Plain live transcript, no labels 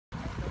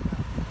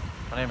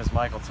My name is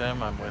Michael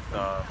Timm. I'm with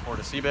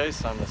Florida Sea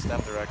Base. I'm the STEM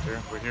director.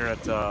 We're here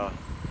at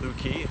Looe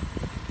Key.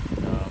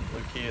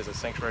 Looe Key is a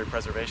sanctuary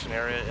preservation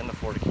area in the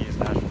Florida Keys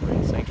National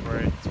Marine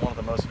Sanctuary. It's one of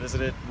the most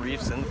visited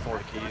reefs in the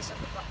Florida Keys.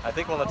 I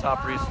think one of the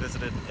top reefs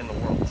visited in the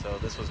world. So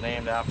this was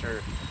named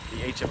after the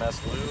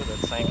HMS Looe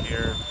that sank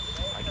here.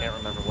 I can't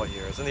remember what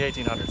year. It was in the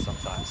 1800s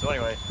sometime. So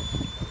anyway,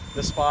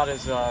 this spot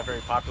is a very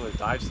popular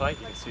dive site.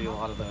 You can see a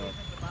lot of the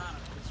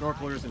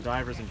snorkelers and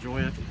divers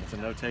enjoy it. It's a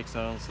no-take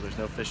zone, so there's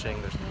no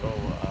fishing, there's no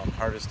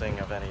harvesting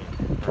of any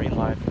marine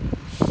life.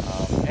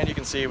 And you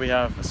can see we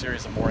have a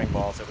series of mooring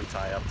balls that we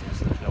tie up to,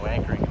 so there's no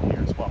anchoring in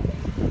here as well.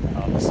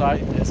 The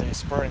site is a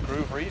spur and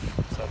groove reef,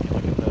 so if you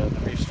look at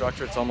the reef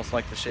structure, it's almost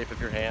like the shape of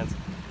your hand.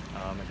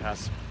 It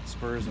has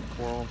spurs of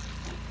coral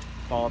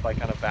followed by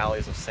kind of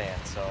valleys of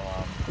sand. So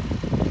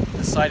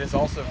this site is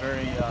also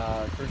very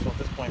crucial at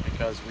this point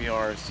because we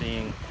are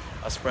seeing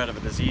a spread of a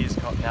disease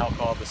now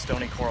called the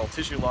stony coral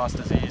tissue loss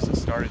disease. It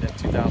started in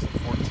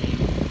 2014.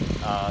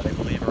 They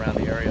believe around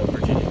the area of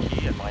Virginia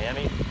Key and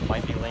Miami. It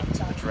might be linked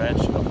to the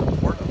dredge of the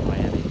port of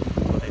Miami,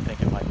 what they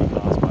think it might be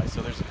caused by.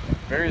 So there's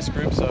various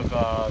groups of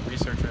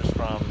researchers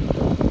from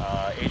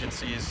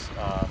agencies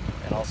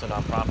and also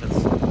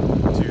nonprofits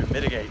to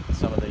mitigate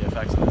some of the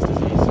effects of this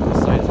disease. So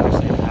this site is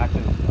actually an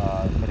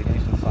active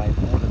mitigation site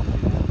for the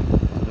disease.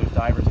 So there's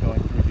divers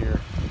going through here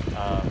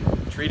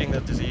treating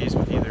the disease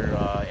with either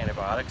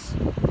antibiotics,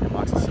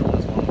 amoxicillin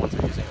is one of the ones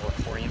they're using, or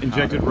chlorine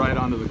injected powder. Right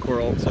onto the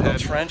coral. So they'll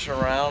trench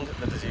around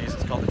the disease.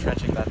 It's called the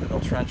trenching method. They'll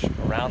trench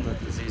around the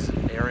disease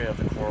area of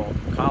the coral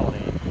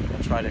colony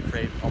and try to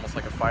create almost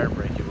like a fire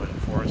break you would in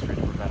forestry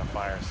to prevent a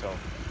fire. So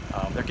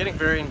they're getting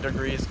varying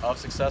degrees of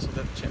success with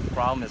it. The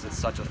problem is it's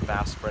such a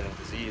fast-spreading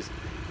disease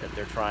that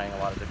they're trying a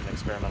lot of different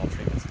experimental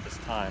treatments at this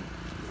time.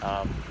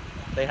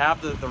 They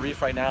have the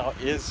reef right now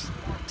is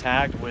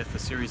tagged with a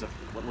series of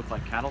what look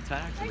like cattle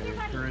tags, and they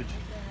encourage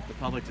the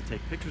public to take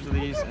pictures of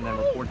these and then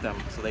report them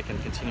so they can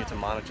continue to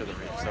monitor the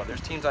reef. So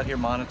there's teams out here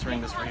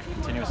monitoring this reef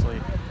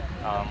continuously.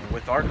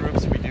 With our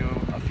groups, we do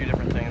a few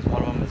different things.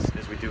 One of them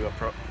is we do a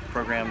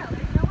program,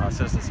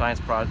 citizen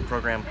science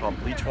program called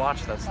Bleach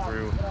Watch. That's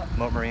through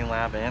Mote Marine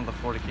Lab and the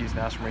Florida Keys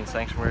National Marine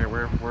Sanctuary.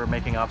 We're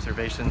making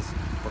observations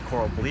for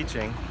coral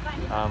bleaching,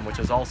 which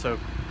is also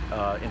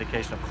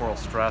indication of coral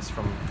stress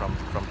from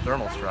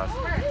thermal stress.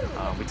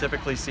 We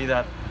typically see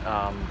that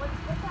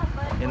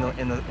in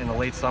the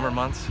late summer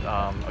months.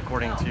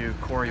 According to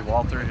Corey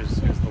Walter,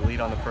 who's the lead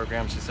on the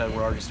program, she said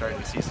we're already starting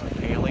to see some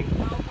paling,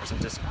 or some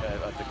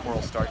the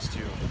coral starts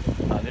to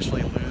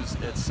initially lose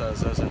its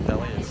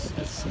zooxanthellae,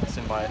 its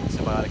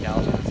symbiotic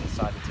algae that's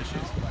inside the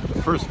tissues.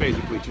 The first phase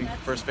of bleaching.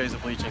 First phase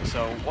of bleaching.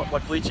 So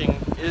what bleaching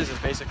is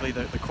basically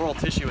the coral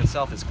tissue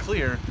itself is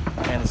clear,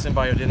 and the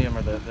symbiodinium,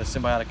 or the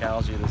symbiotic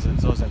algae, the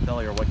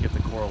zooxanthellae, are what give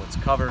the coral its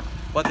cover,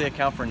 but they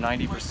account for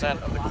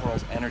 90% of the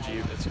coral's energy,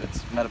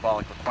 its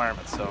metabolic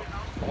requirements. So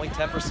only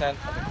 10%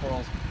 of the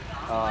coral's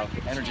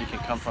energy can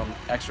come from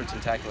extra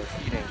tentacular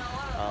feeding.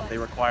 They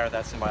require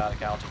that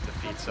symbiotic algae to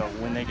feed. So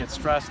when they get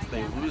stressed,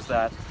 they lose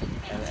that,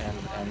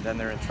 and then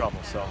they're in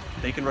trouble. So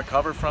they can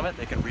recover from it,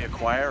 they can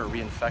reacquire or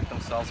reinfect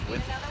themselves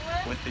with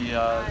the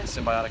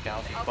symbiotic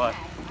algae, or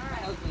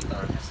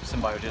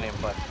symbiodinium,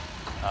 but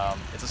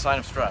it's a sign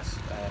of stress.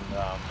 And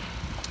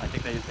I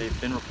think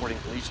they've been reporting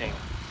bleaching,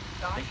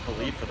 I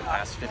believe for the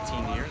past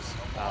 15 years,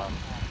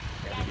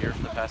 every year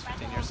for the past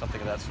 15 years, something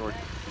of that sort.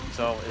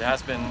 So it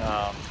has been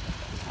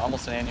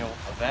almost an annual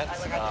event,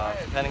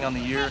 depending on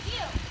the year.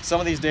 Some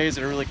of these days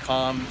that are really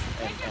calm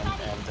and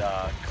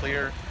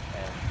clear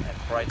and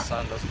bright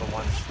sun, those are the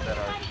ones that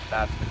are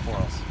bad for the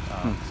corals.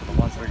 So the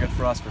ones that are good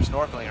for us for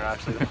snorkeling are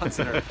actually the ones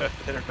that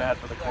are bad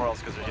for the corals,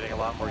 because they're getting a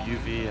lot more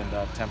UV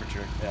and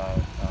temperature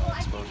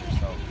exposure.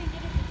 So,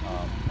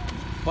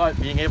 but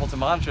being able to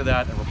monitor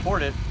that and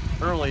report it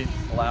early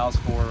allows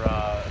for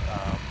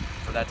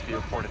that to be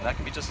reported. And that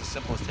can be just as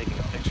simple as taking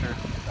a picture.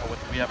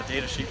 We have a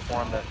data sheet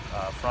form that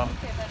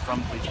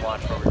from Bleach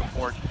Watch where we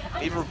report.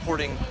 Even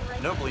reporting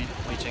no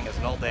bleaching as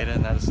null data,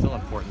 and that is still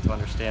important to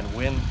understand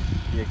when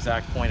the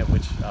exact point at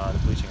which the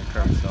bleaching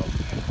occurred. So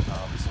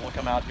we'll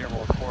come out here,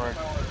 we'll record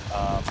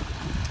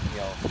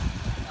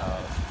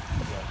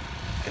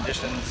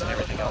conditions and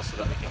everything else, so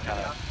that we can kind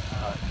of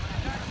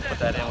put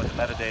that in with the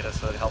metadata,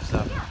 so it helps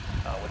them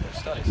with their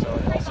study. So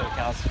it also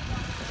counts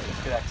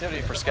as good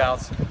activity for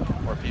scouts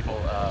or people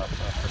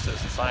for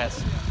citizen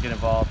science to get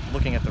involved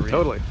looking at the reef.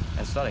 Totally.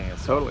 And studying it.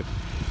 Totally.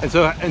 And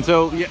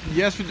so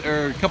yesterday,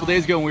 or a couple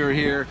days ago when we were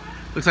here,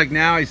 looks like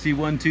now I see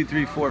 1, 2,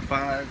 3, 4,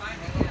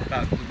 5,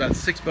 about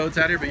 6 boats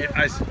out here.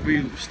 But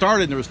we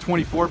started and there was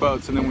 24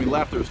 boats, and then we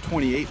left, there was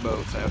 28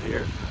 boats out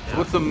here. So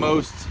what's the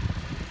most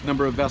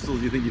number of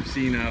vessels you think you've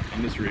seen out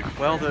on this reef?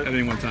 Well, at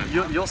any one time.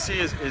 You'll see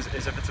is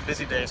if it's a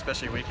busy day,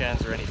 especially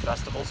weekends or any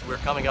festivals. We're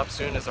coming up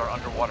soon as our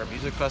underwater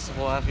music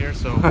festival out here,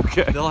 so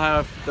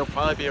they'll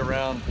probably be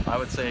around, I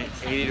would say,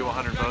 80 to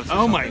 100 boats.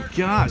 Oh my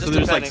God! So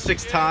there's depending. like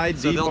 6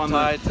 tides deep they'll on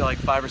tide to like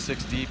 5 or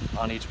 6 deep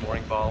on each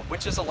mooring ball,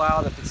 which is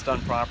allowed if it's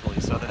done properly.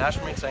 So the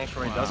National Marine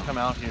Sanctuary does come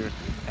out here,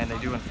 and they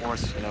do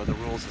enforce, the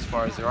rules as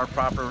far as there are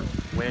proper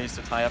ways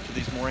to tie up to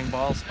these mooring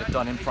balls. If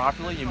done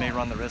improperly, you may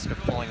run the risk of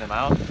pulling them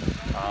out.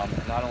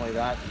 And not only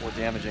that, we're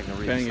damaging the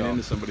reef. Banging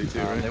into somebody too,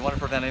 right? They want to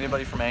prevent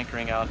anybody from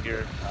anchoring out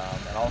here.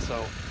 And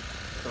also,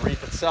 the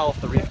reef itself,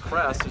 the reef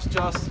crest, is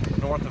just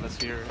north of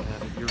us here,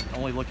 and you're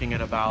only looking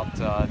at about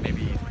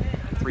maybe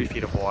 3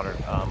 feet of water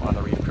on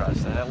the reef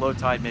crest. And at low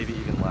tide, maybe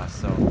even less.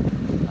 So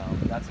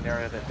that's an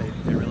area that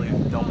they really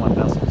don't want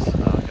vessels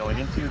going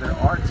into. There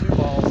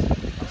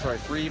are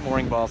 3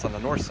 mooring balls on the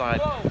north side.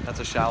 That's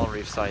a shallow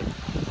reef site.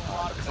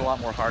 There's a lot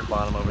more hard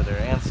bottom over there,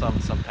 and some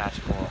patch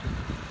coral.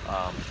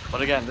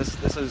 But again,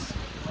 this is,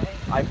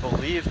 I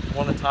believe,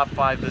 one of the top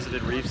 5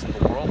 visited reefs in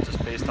the world,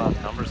 just based on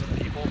numbers of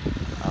people.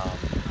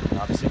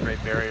 Obviously,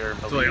 Great Barrier.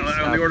 So like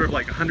on the order of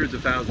like hundreds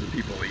of thousands of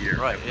people a year.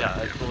 Right. Yeah,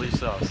 I believe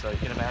so. So you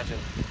can imagine,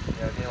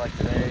 a day like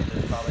today,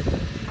 there's probably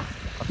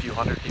a few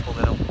hundred people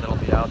that'll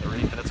be out at the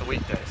reef, and it's a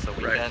weekday. So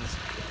weekends,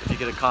 if you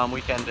get a calm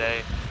weekend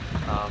day.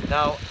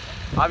 Now,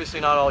 obviously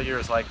not all year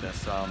is like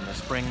this. The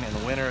spring and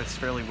the winter, it's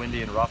fairly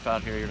windy and rough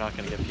out here. You're not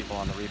going to get people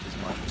on the reef as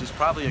much, which is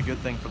probably a good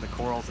thing for the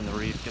corals in the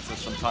reef. Gets us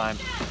some time.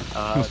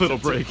 A little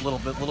break. Little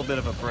bit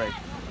of a break.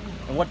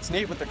 And what's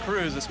neat with the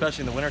cruise,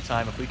 especially in the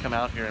wintertime, if we come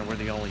out here and we're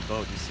the only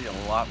boat, you see a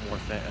lot more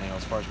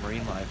as far as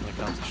marine life when it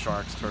comes to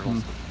sharks,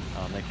 turtles.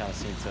 They kind of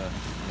seem to,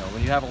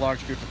 when you have a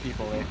large group of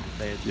people,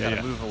 they kind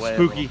of move away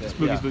spooky. a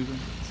little bit. Spooky.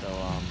 So,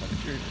 but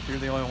if you're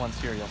the only ones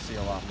here, you'll see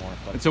a lot more.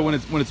 But, and so when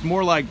it's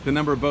more like the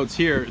number of boats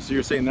here, so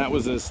you're saying that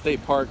was a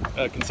state park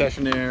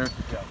concessionaire,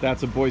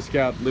 that's a Boy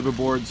Scout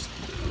liveaboard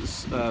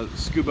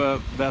scuba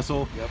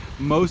vessel. Yep.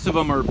 Most of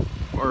them are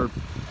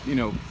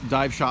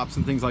dive shops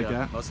and things like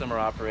that. Most of them are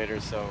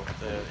operators. So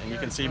and you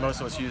can see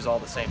most of us use all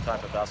the same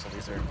type of vessel.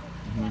 These are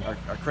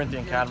our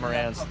Corinthian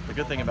catamarans. The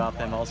good thing about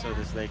them also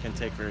is they can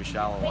take very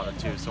shallow water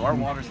too. So our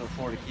waters of the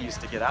Florida Keys,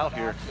 to get out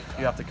here,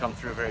 you have to come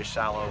through very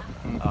shallow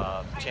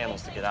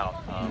channels to get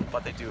out.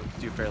 But they do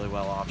fairly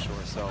well offshore.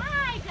 So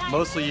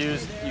mostly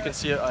used. You can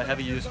see a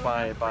heavy use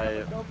by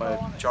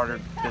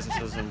chartered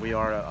businesses, and we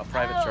are a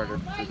private charter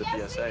through the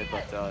PSA.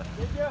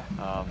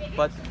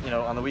 But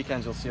on the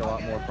weekends you'll see a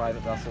lot more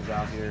private vessels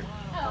out here.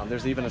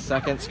 There's even a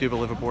second scuba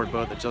liveaboard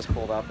boat that just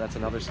pulled up. That's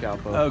another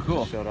Scout boat. Oh,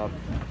 cool. That showed up.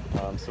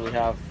 So we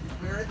have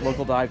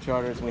local dive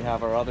charters, and we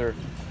have our other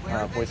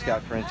Boy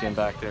Scout Corinthian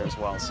back there as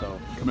well. So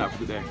coming out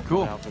for the day.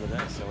 Cool. Coming out for the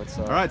day. So it's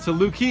all right. So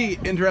Looe Key,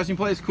 interesting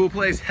place, cool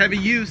place, heavy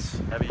use.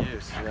 Heavy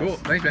use. Yes. Cool.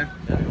 Thanks, man.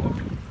 Yeah.